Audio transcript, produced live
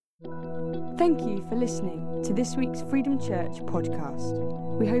Thank you for listening to this week's Freedom Church podcast.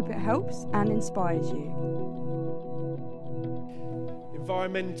 We hope it helps and inspires you.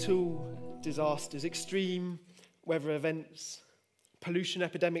 Environmental disasters, extreme weather events, pollution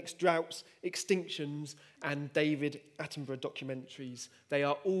epidemics, droughts, extinctions, and David Attenborough documentaries. They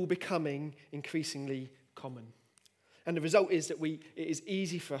are all becoming increasingly common. And the result is that it is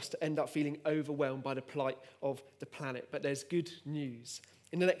easy for us to end up feeling overwhelmed by the plight of the planet. But there's good news.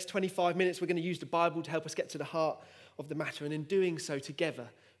 In the next 25 minutes, we're going to use the Bible to help us get to the heart of the matter. And in doing so together,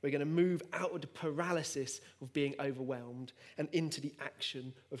 we're going to move out of the paralysis of being overwhelmed and into the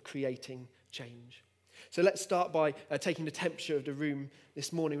action of creating change. So let's start by taking the temperature of the room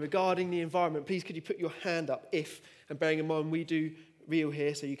this morning. Regarding the environment, please could you put your hand up if, and bearing in mind we do real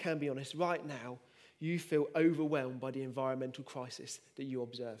here, so you can be honest, right now you feel overwhelmed by the environmental crisis that you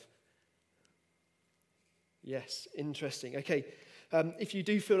observe. Yes, interesting. Okay. If you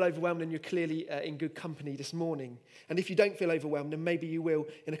do feel overwhelmed, then you're clearly in good company this morning. And if you don't feel overwhelmed, then maybe you will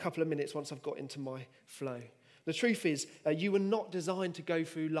in a couple of minutes once I've got into my flow. The truth is, you were not designed to go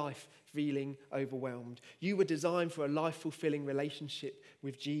through life feeling overwhelmed. You were designed for a life-fulfilling relationship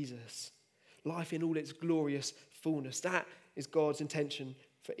with Jesus. Life in all its glorious fullness. That is God's intention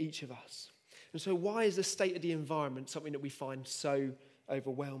for each of us. And so why is the state of the environment something that we find so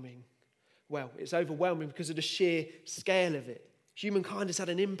overwhelming? Well, it's overwhelming because of the sheer scale of it. Humankind has had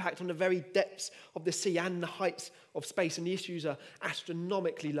an impact on the very depths of the sea and the heights of space, and the issues are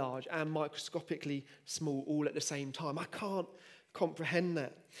astronomically large and microscopically small all at the same time. I can't comprehend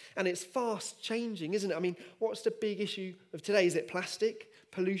that. And it's fast changing, isn't it? I mean, what's the big issue of today? Is it plastic,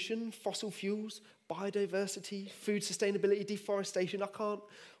 pollution, fossil fuels, biodiversity, food sustainability, deforestation? I can't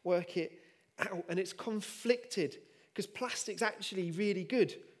work it out. And it's conflicted because plastic's actually really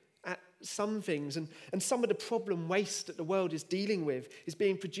good at some things, and some of the problem waste that the world is dealing with is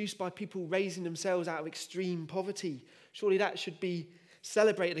being produced by people raising themselves out of extreme poverty. Surely that should be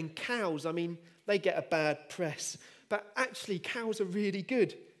celebrated. And cows, I mean, they get a bad press, but actually cows are really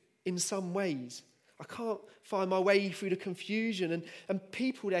good in some ways. I can't find my way through the confusion, and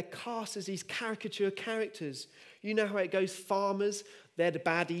people, they're cast as these caricature characters. You know how it goes. Farmers, they're the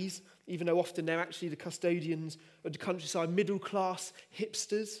baddies, even though often they're actually the custodians of the countryside. Middle class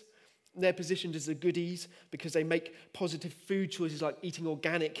hipsters, they're positioned as the goodies because they make positive food choices like eating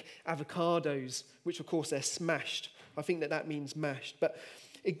organic avocados, which of course they're smashed. I think that means mashed. But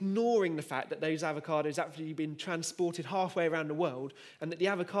ignoring the fact that those avocados have actually been transported halfway around the world and that the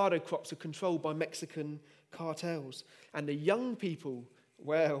avocado crops are controlled by Mexican cartels. And the young people,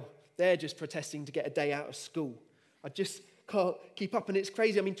 well, they're just protesting to get a day out of school. I just can't keep up, and it's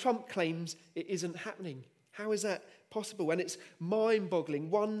crazy. I mean, Trump claims it isn't happening. How is that possible? And it's mind-boggling.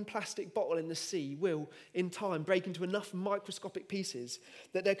 One plastic bottle in the sea will, in time, break into enough microscopic pieces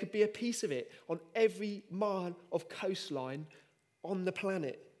that there could be a piece of it on every mile of coastline on the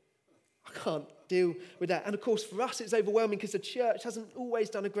planet. I can't deal with that. And of course, for us, it's overwhelming because the church hasn't always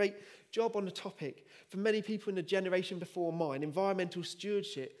done a great job on the topic. For many people in the generation before mine, environmental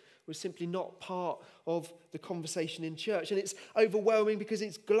stewardship was simply not part of the conversation in church. And it's overwhelming because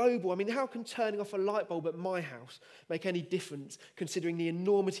it's global. I mean, how can turning off a light bulb at my house make any difference considering the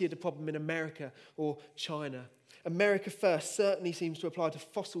enormity of the problem in America or China? America first certainly seems to apply to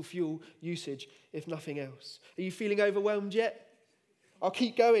fossil fuel usage, if nothing else. Are you feeling overwhelmed yet? I'll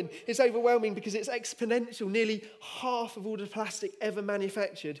keep going. It's overwhelming because it's exponential. Nearly half of all the plastic ever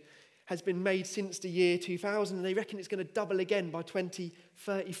manufactured has been made since the year 2000, and they reckon it's going to double again by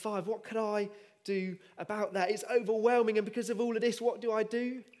 2035. What could I do about that? It's overwhelming, and because of all of this, what do?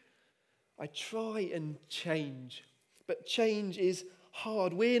 I try and change, but change is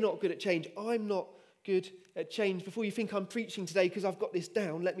hard. We're not good at change. I'm not good at change. Before you think I'm preaching today because I've got this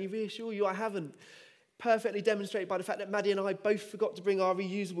down, let me reassure you I haven't. Perfectly demonstrated by the fact that Maddie and I both forgot to bring our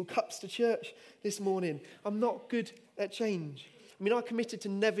reusable cups to church this morning. I'm not good at change. I mean, I committed to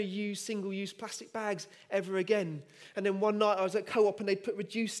never use single-use plastic bags ever again. And then one night I was at Co-op and they'd put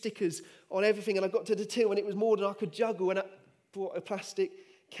reduced stickers on everything, and I got to the till and it was more than I could juggle, and I bought a plastic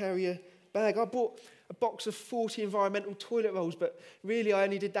carrier bag. I bought a box of 40 environmental toilet rolls, but really I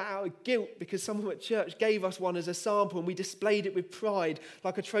only did that out of guilt because someone at church gave us one as a sample and we displayed it with pride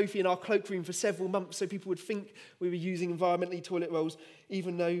like a trophy in our cloakroom for several months so people would think we were using environmentally toilet rolls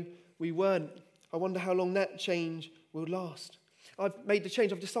even though we weren't. I wonder how long that change will last. I've made the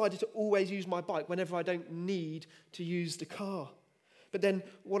change. I've decided to always use my bike whenever I don't need to use the car. But then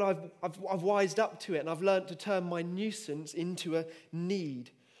what I've wised up to it, and I've learned to turn my nuisance into a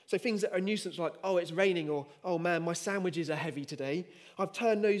need. So things that are a nuisance like, oh, it's raining, or, oh man, my sandwiches are heavy today. I've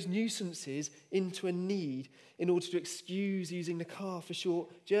turned those nuisances into a need in order to excuse using the car for short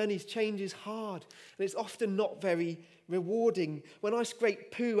journeys. Change is hard, and it's often not very rewarding. When I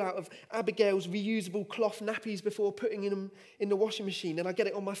scrape poo out of Abigail's reusable cloth nappies before putting them in the washing machine, and I get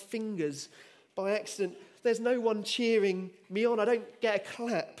it on my fingers by accident, there's no one cheering me on. I don't get a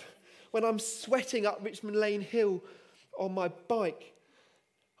clap. When I'm sweating up Richmond Lane Hill on my bike,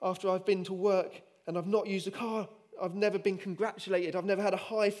 after I've been to work and I've not used a car, I've never been congratulated. I've never had a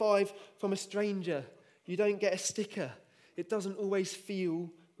high five from a stranger. You don't get a sticker. It doesn't always feel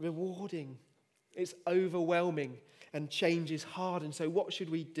rewarding. It's overwhelming, and change is hard. And so what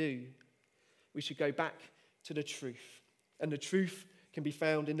should we do? We should go back to the truth. And the truth can be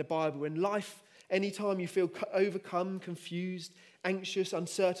found in the Bible. In life, anytime you feel overcome, confused, anxious,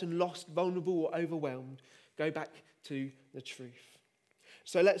 uncertain, lost, vulnerable, or overwhelmed, go back to the truth.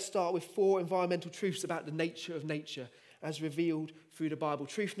 So let's start with 4 environmental truths about the nature of nature as revealed through the Bible.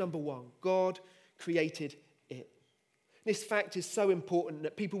 Truth number 1, God created it. This fact is so important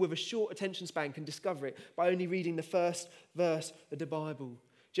that people with a short attention span can discover it by only reading the first verse of the Bible.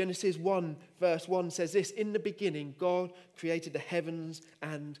 Genesis 1 verse 1 says this: in the beginning, God created the heavens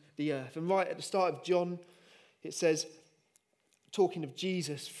and the earth. And right at the start of John, it says, talking of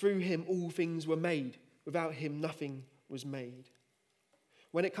Jesus, through him all things were made. Without him nothing was made.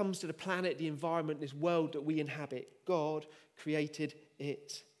 When it comes to the planet, the environment, this world that we inhabit, God created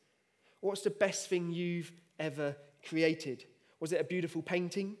it. What's the best thing you've ever created? Was it a beautiful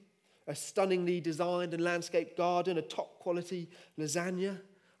painting? A stunningly designed and landscaped garden? A top quality lasagna?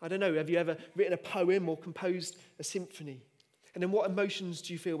 I don't know, have you ever written a poem or composed a symphony? And then what emotions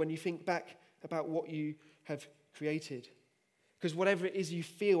do you feel when you think back about what you have created? Because whatever it is you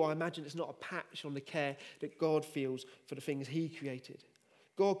feel, I imagine it's not a patch on the care that God feels for the things he created.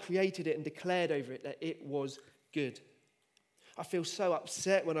 God created it and declared over it that it was good. I feel so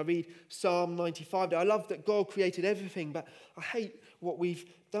upset when I read Psalm 95. I love that God created everything, but I hate what we've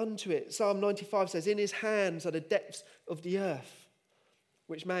done to it. Psalm 95 says, in his hands are the depths of the earth,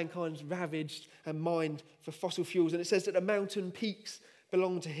 which mankind's ravaged and mined for fossil fuels. And it says that the mountain peaks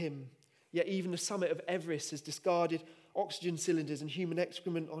belong to him. Yet even the summit of Everest has discarded oxygen cylinders and human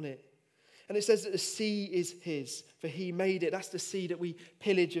excrement on it. And it says that the sea is his, for he made it. That's the sea that we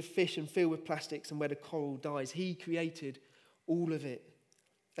pillage of fish and fill with plastics and where the coral dies. He created all of it.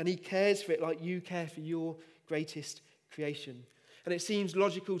 And he cares for it like you care for your greatest creation. And it seems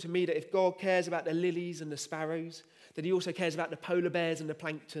logical to me that if God cares about the lilies and the sparrows, that he also cares about the polar bears and the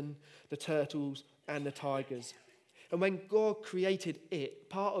plankton, the turtles and the tigers. And when God created it,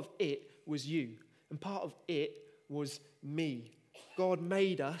 part of it was you, and part of it was me. God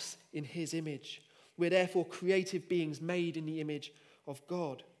made us in his image. We're therefore creative beings made in the image of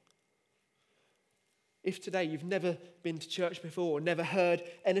God. If today you've never been to church before or never heard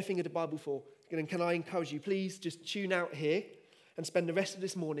anything of the Bible before, then can I encourage you, please just tune out here and spend the rest of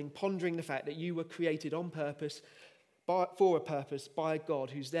this morning pondering the fact that you were created on purpose, for a purpose, by God,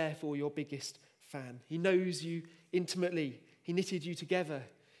 who's therefore your biggest fan. He knows you intimately. He knitted you together.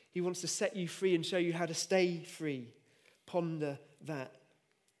 He wants to set you free and show you how to stay free. Ponder that.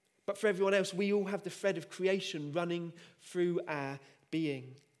 But for everyone else, we all have the thread of creation running through our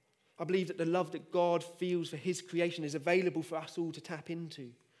being. I believe that the love that God feels for his creation is available for us all to tap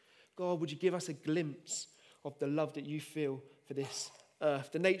into. God, would you give us a glimpse of the love that you feel for this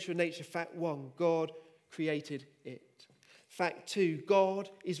earth? The nature of nature, fact 1, God created it. Fact 2, God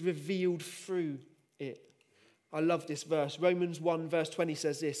is revealed through it. I love this verse. Romans 1 verse 20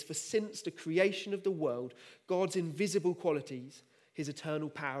 says this: for since the creation of the world, God's invisible qualities, his eternal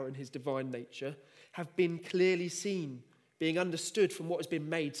power and his divine nature, have been clearly seen, being understood from what has been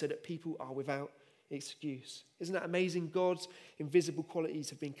made, so that people are without excuse. Isn't that amazing? God's invisible qualities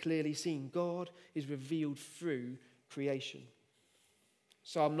have been clearly seen. God is revealed through creation.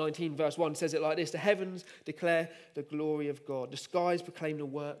 Psalm 19 verse 1 says it like this: the heavens declare the glory of God. The skies proclaim the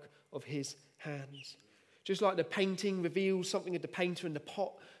work of his hands. Just like the painting reveals something of the painter and the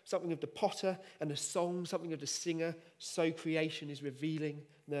pot, something of the potter, and the song, something of the singer, so creation is revealing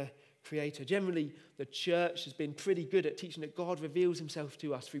the creator. Generally, the church has been pretty good at teaching that God reveals himself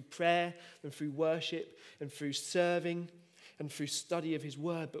to us through prayer and through worship and through serving and through study of his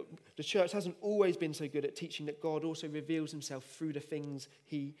word. But the church hasn't always been so good at teaching that God also reveals himself through the things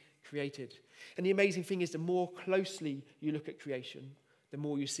he created. And the amazing thing is, the more closely you look at creation, the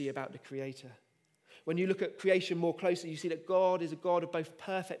more you see about the creator. When you look at creation more closely, you see that God is a God of both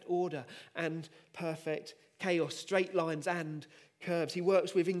perfect order and perfect chaos, straight lines and curves. He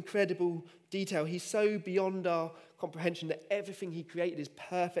works with incredible detail. He's so beyond our comprehension that everything he created is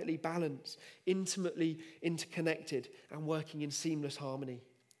perfectly balanced, intimately interconnected, and working in seamless harmony.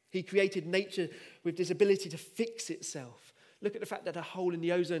 He created nature with this ability to fix itself. Look at the fact that a hole in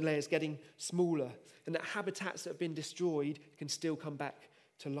the ozone layer is getting smaller and that habitats that have been destroyed can still come back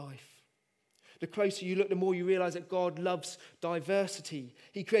to life. The closer you look, the more you realize that God loves diversity.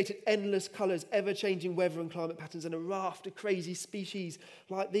 He created endless colors, ever-changing weather and climate patterns, and a raft of crazy species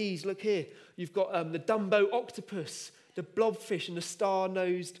like these. Look here. You've got the Dumbo octopus, the blobfish, and the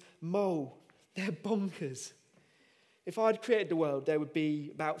star-nosed mole. They're bonkers. If I'd created the world, there would be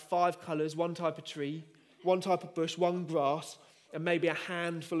about 5 colors, 1 type of tree, 1 type of bush, 1 grass, and maybe a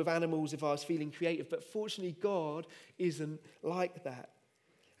handful of animals if I was feeling creative. But fortunately, God isn't like that.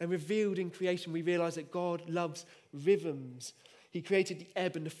 And revealed in creation, we realize that God loves rhythms. He created the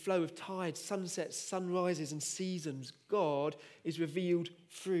ebb and the flow of tides, sunsets, sunrises, and seasons. God is revealed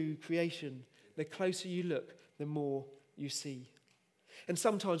through creation. The closer you look, the more you see. And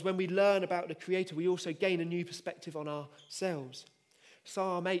sometimes when we learn about the Creator, we also gain a new perspective on ourselves.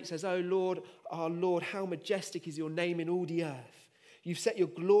 Psalm 8 says, "O Lord, our Lord, how majestic is your name in all the earth. You've set your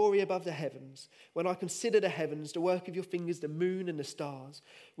glory above the heavens. When I consider the heavens, the work of your fingers, the moon and the stars,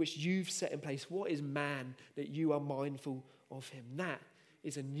 which you've set in place, what is man that you are mindful of him?" That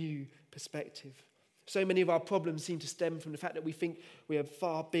is a new perspective. So many of our problems seem to stem from the fact that we think we are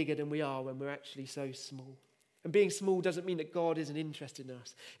far bigger than we are when we're actually so small. And being small doesn't mean that God isn't interested in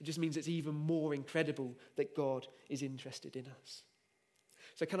us. It just means it's even more incredible that God is interested in us.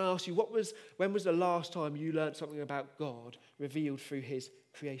 So can I ask you, when was the last time you learned something about God revealed through his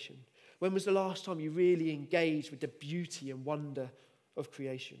creation? When was the last time you really engaged with the beauty and wonder of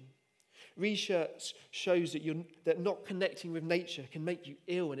creation? Research shows that not connecting with nature can make you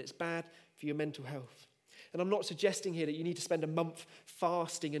ill, and it's bad for your mental health. And I'm not suggesting here that you need to spend a month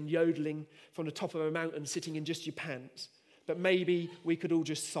fasting and yodeling from the top of a mountain sitting in just your pants, but maybe we could all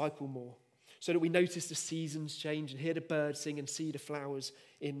just cycle more, so that we notice the seasons change and hear the birds sing and see the flowers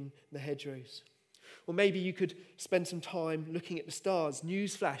in the hedgerows. Or maybe you could spend some time looking at the stars.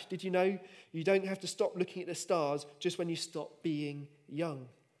 Newsflash, did you know you don't have to stop looking at the stars just when you stop being young?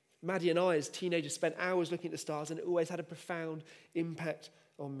 Maddie and I, as teenagers, spent hours looking at the stars, and it always had a profound impact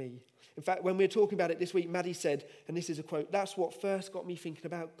on me. In fact, when we were talking about it this week, Maddie said, and this is a quote, "That's what first got me thinking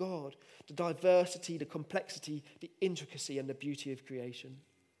about God, the diversity, the complexity, the intricacy, and the beauty of creation."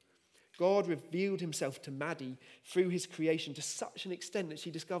 God revealed himself to Maddie through his creation to such an extent that she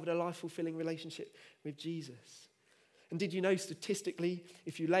discovered a life-fulfilling relationship with Jesus. And did you know, statistically,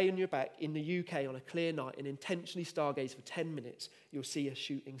 if you lay on your back in the UK on a clear night and intentionally stargaze for 10 minutes, you'll see a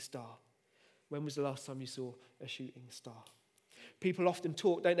shooting star? When was the last time you saw a shooting star? People often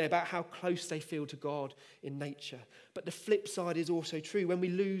talk, don't they, about how close they feel to God in nature. But the flip side is also true. When we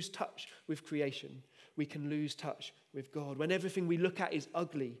lose touch with creation, we can lose touch with God. When everything we look at is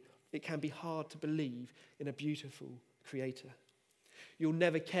ugly, it can be hard to believe in a beautiful creator. You'll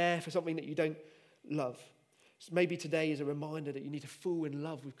never care for something that you don't love. So maybe today is a reminder that you need to fall in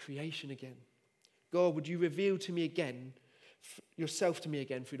love with creation again. God, would you reveal to me again, yourself to me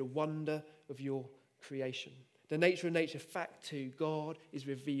again, through the wonder of your creation? The nature of nature, fact 2, God is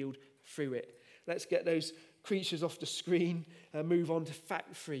revealed through it. Let's get those creatures off the screen and move on to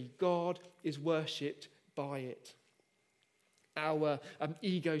fact 3. God is worshipped by it. Our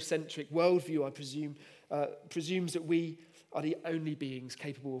egocentric worldview, I presume, presumes that we are the only beings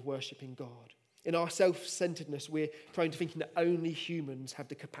capable of worshipping God. In our self-centeredness, we're prone to thinking that only humans have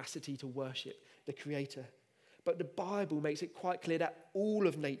the capacity to worship the Creator. But the Bible makes it quite clear that all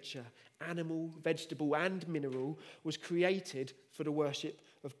of nature, animal, vegetable, and mineral, was created for the worship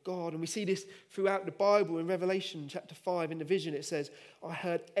of God. And we see this throughout the Bible. In Revelation chapter 5, in the vision, it says, "I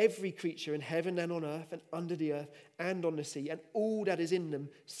heard every creature in heaven and on earth and under the earth and on the sea, and all that is in them,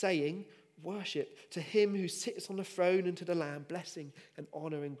 saying, worship to him who sits on the throne and to the Lamb, blessing and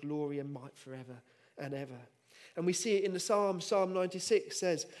honor and glory and might forever and ever." And we see it in the Psalm. Psalm 96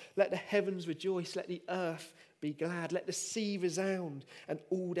 says, "Let the heavens rejoice, let the earth be glad, let the sea resound and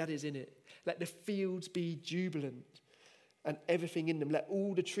all that is in it. Let the fields be jubilant and everything in them. Let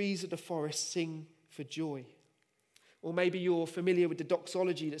all the trees of the forest sing for joy." Or maybe you're familiar with the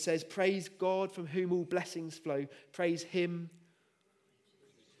doxology that says, "Praise God from whom all blessings flow. Praise him,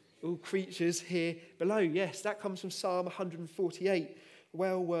 all creatures here below." Yes, that comes from Psalm 148.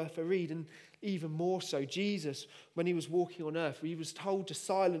 Well worth a read. And even more so, Jesus, when he was walking on earth, he was told to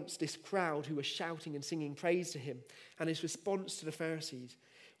silence this crowd who were shouting and singing praise to him. And his response to the Pharisees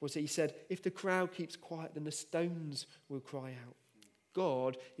was that he said, "If the crowd keeps quiet, then the stones will cry out."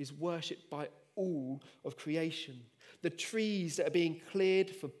 God is worshipped by all of creation. The trees that are being cleared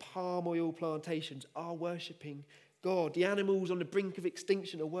for palm oil plantations are worshipping God. The animals on the brink of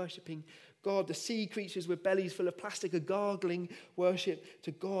extinction are worshipping God. The sea creatures with bellies full of plastic are gargling worship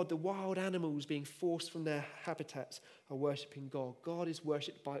to God. The wild animals being forced from their habitats are worshipping God. God is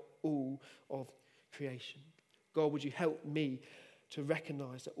worshipped by all of creation. God, would you help me to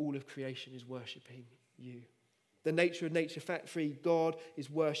recognize that all of creation is worshipping you? The nature of nature, fact 3, God is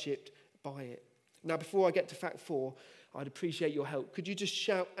worshipped by it. Now, before I get to fact 4, I'd appreciate your help. Could you just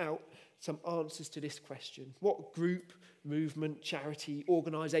shout out some answers to this question? What group, movement, charity,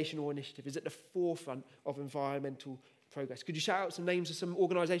 organisation or initiative is at the forefront of environmental progress? Could you shout out some names of some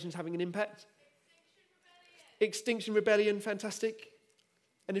organisations having an impact? Extinction Rebellion, fantastic.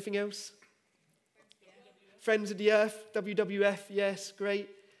 Anything else? Friends of the Earth, WWF, yes, great.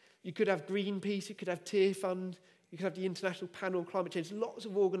 You could have Greenpeace, you could have Tear Fund, you could have the International Panel on Climate Change. Lots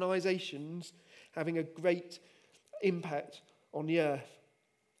of organisations having a great impact on the earth.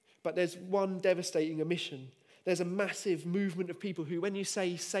 But there's one devastating omission. There's a massive movement of people who, when you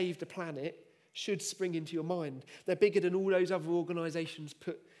say save the planet, should spring into your mind. They're bigger than all those other organisations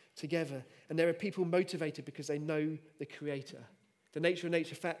put together. And there are people motivated because they know the Creator. The nature of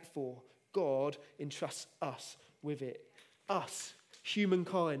nature, fact 4, God entrusts us with it. Us,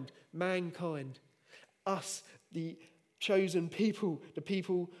 humankind, mankind. Us, the chosen people, the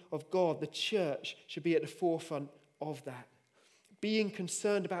people of God, the church, should be at the forefront of that. Being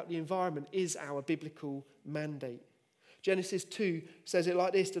concerned about the environment is our biblical mandate. Genesis 2 says it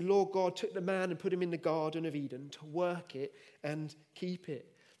like this: the Lord God took the man and put him in the Garden of Eden to work it and keep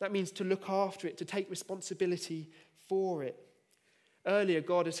it. That means to look after it, to take responsibility for it. Earlier,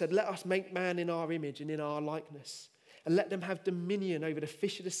 God had said, let us make man in our image and in our likeness, and let them have dominion over the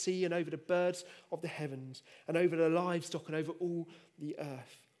fish of the sea and over the birds of the heavens and over the livestock and over all the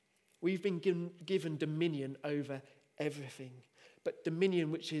earth. We've been given dominion over everything, but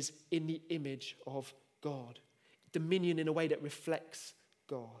dominion which is in the image of God. Dominion in a way that reflects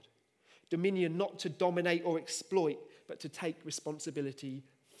God. Dominion not to dominate or exploit, but to take responsibility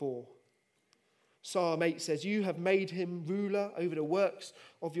for. Psalm 8 says, you have made him ruler over the works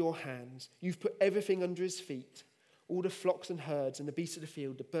of your hands. You've put everything under his feet, all the flocks and herds and the beasts of the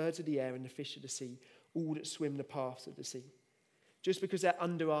field, the birds of the air and the fish of the sea, all that swim the paths of the sea. Just because they're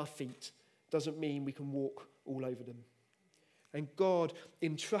under our feet doesn't mean we can walk all over them. And God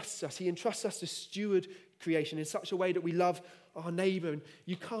entrusts us. He entrusts us to steward creation in such a way that we love our neighbour. And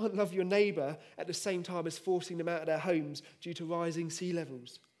you can't love your neighbour at the same time as forcing them out of their homes due to rising sea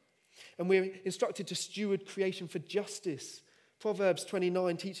levels. And we're instructed to steward creation for justice. Proverbs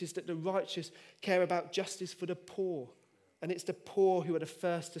 29 teaches that the righteous care about justice for the poor. And it's the poor who are the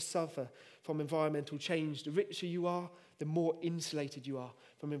first to suffer from environmental change. The richer you are, the more insulated you are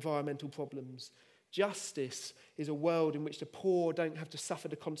from environmental problems. Justice is a world in which the poor don't have to suffer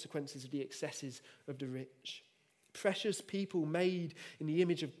the consequences of the excesses of the rich. Precious people made in the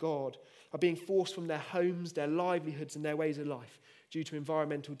image of God are being forced from their homes, their livelihoods, and their ways of life due to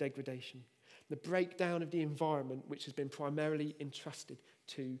environmental degradation. The breakdown of the environment which has been primarily entrusted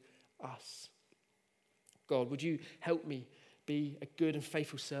to us. God, would you help me be a good and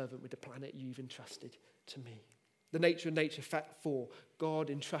faithful servant with the planet you've entrusted to me? The nature of nature, fact 4, God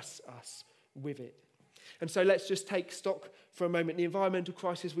entrusts us with it. And so let's just take stock for a moment. The environmental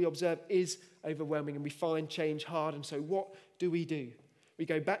crisis we observe is overwhelming and we find change hard. And so what do? We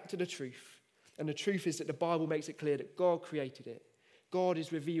go back to the truth. And the truth is that the Bible makes it clear that God created it. God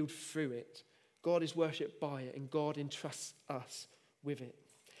is revealed through it. God is worshipped by it. And God entrusts us with it.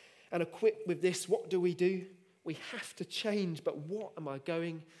 And equipped with this, what do? We have to change, but what am I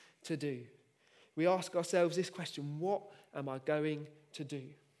going to do? We ask ourselves this question: what am I going to do?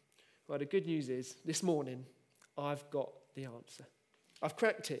 Well, the good news is, this morning, I've got the answer. I've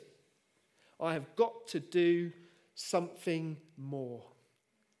cracked it. I have got to do something more.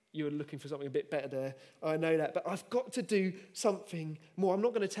 You were looking for something a bit better there. I know that. But I've got to do something more. I'm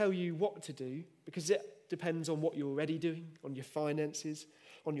not going to tell you what to do, because it depends on what you're already doing, on your finances,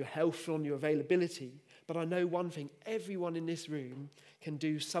 on your health, on your availability. But I know one thing: everyone in this room can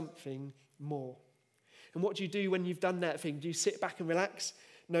do something more. And what do you do when you've done that thing? Do you sit back and relax,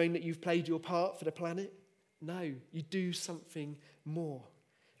 knowing that you've played your part for the planet? No, you do something more.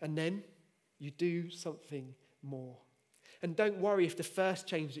 And then you do something more. And don't worry if the first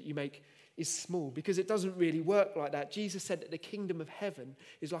change that you make is small, because it doesn't really work like that. Jesus said that the kingdom of heaven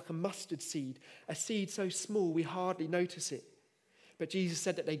is like a mustard seed, a seed so small we hardly notice it. But Jesus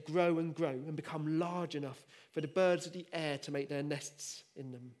said that they grow and grow and become large enough for the birds of the air to make their nests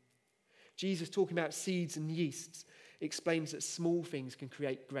in them. Jesus, talking about seeds and yeasts, explains that small things can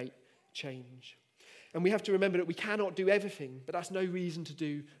create great change. And we have to remember that we cannot do everything, but that's no reason to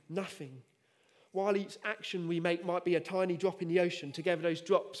do nothing. While each action we make might be a tiny drop in the ocean, together those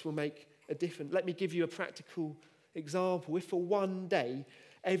drops will make a difference. Let me give you a practical example. If for one day,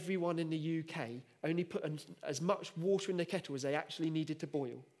 everyone in the UK only put as much water in their kettle as they actually needed to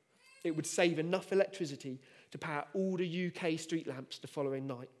boil, it would save enough electricity to power all the UK street lamps the following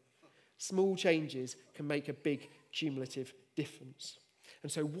night. Small changes can make a big cumulative difference.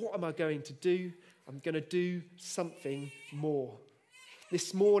 And so what am I going to do? I'm going to do something more.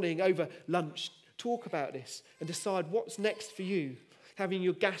 This morning over lunch, talk about this and decide what's next for you. Having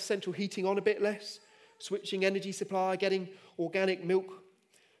your gas central heating on a bit less, switching energy supply, getting organic milk,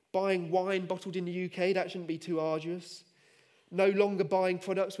 buying wine bottled in the UK, that shouldn't be too arduous. No longer buying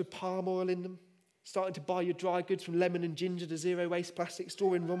products with palm oil in them. Starting to buy your dry goods from Lemon and Ginger, the zero waste plastic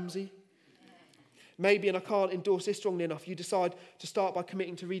store in Romsey. Maybe, and I can't endorse this strongly enough, you decide to start by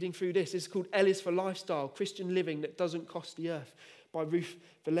committing to reading through this. It's called Ellis for Lifestyle, Christian Living That Doesn't Cost the Earth by Ruth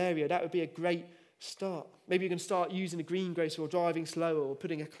Valerio. That would be a great start. Maybe you can start using a greengrocer or driving slower or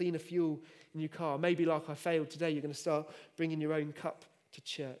putting a cleaner fuel in your car. Maybe like I failed today, you're going to start bringing your own cup to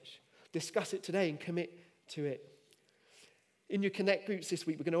church. Discuss it today and commit to it. In your Connect groups this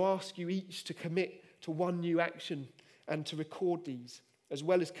week, we're going to ask you each to commit to one new action and to record these, as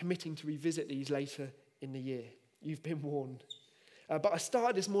well as committing to revisit these later in the year. You've been warned. But I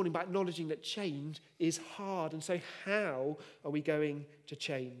started this morning by acknowledging that change is hard. And so how are we going to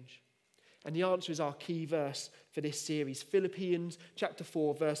change? And the answer is our key verse for this series. Philippians chapter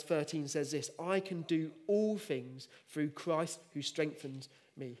 4, verse 13 says this: I can do all things through Christ who strengthens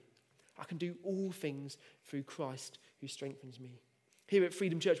me. I can do all things through Christ who strengthens me. Here at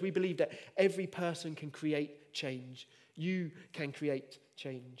Freedom Church, we believe that every person can create change. You can create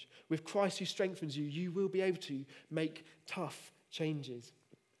change. With Christ who strengthens you, you will be able to make tough changes.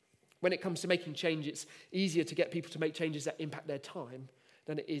 When it comes to making change, it's easier to get people to make changes that impact their time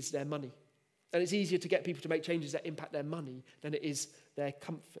than it is their money. And it's easier to get people to make changes that impact their money than it is their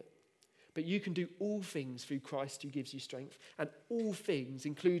comfort. But you can do all things through Christ who gives you strength. And all things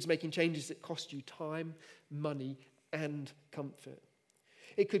includes making changes that cost you time, money, and comfort.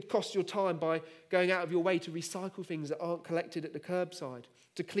 It could cost your time by going out of your way to recycle things that aren't collected at the curbside,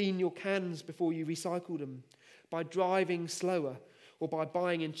 to clean your cans before you recycle them, by driving slower, or by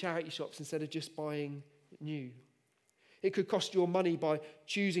buying in charity shops instead of just buying new. It could cost your money by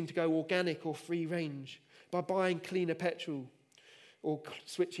choosing to go organic or free range, by buying cleaner petrol, or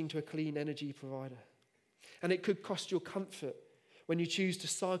switching to a clean energy provider. And it could cost your comfort when you choose to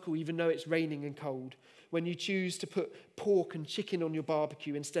cycle even though it's raining and cold, when you choose to put pork and chicken on your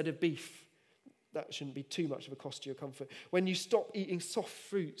barbecue instead of beef. That shouldn't be too much of a cost to your comfort. When you stop eating soft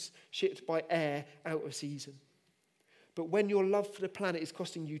fruits shipped by air out of season. But when your love for the planet is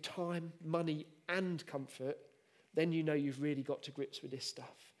costing you time, money, and comfort, then you know you've really got to grips with this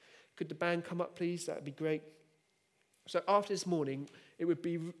stuff. Could the band come up, please? That would be great. So after this morning, it would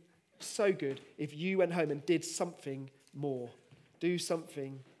be so good if you went home and did something more. Do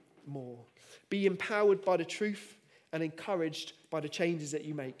something more. Be empowered by the truth and encouraged by the changes that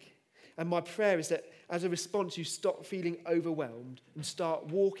you make. And my prayer is that as a response, you stop feeling overwhelmed and start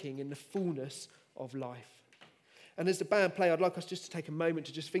walking in the fullness of life. And as the band play, I'd like us just to take a moment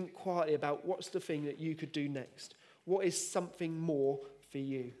to just think quietly about what's the thing that you could do next. What is something more for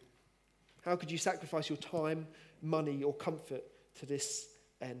you? How could you sacrifice your time, money, or comfort to this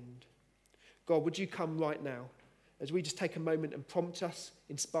end? God, would you come right now as we just take a moment and prompt us,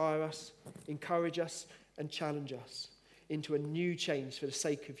 inspire us, encourage us, and challenge us into a new change for the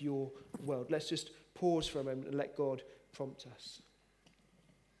sake of your world. Let's just pause for a moment and let God prompt us.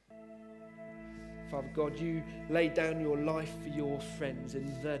 Father God, you laid down your life for your friends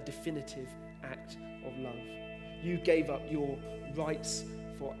in the definitive act of love. You gave up your rights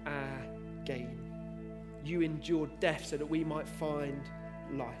for our gain. You endured death so that we might find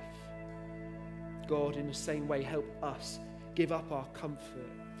life. God, in the same way, help us give up our comfort,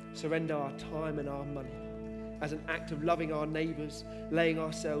 surrender our time and our money as an act of loving our neighbours, laying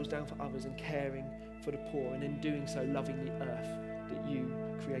ourselves down for others and caring for the poor, and in doing so, loving the earth that you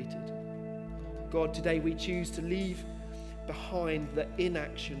created. God, today we choose to leave behind the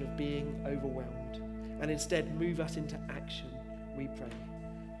inaction of being overwhelmed and instead move us into action, we pray.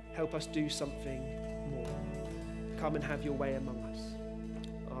 Help us do something more. Come and have your way among us.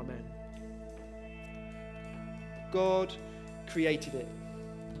 Amen. God created it,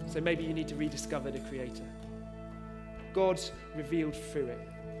 so maybe you need to rediscover the Creator. God's revealed through it,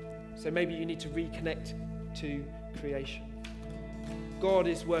 so maybe you need to reconnect to creation. God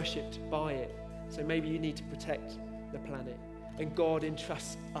is worshipped by it, so maybe you need to protect the planet. and God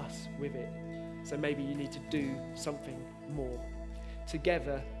entrusts us with it. So maybe you need to do something more.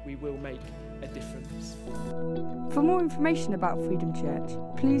 Together, we will make a difference. For more information about Freedom Church,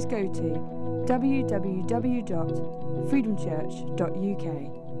 please go to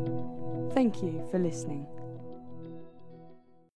www.freedomchurch.uk. Thank you for listening.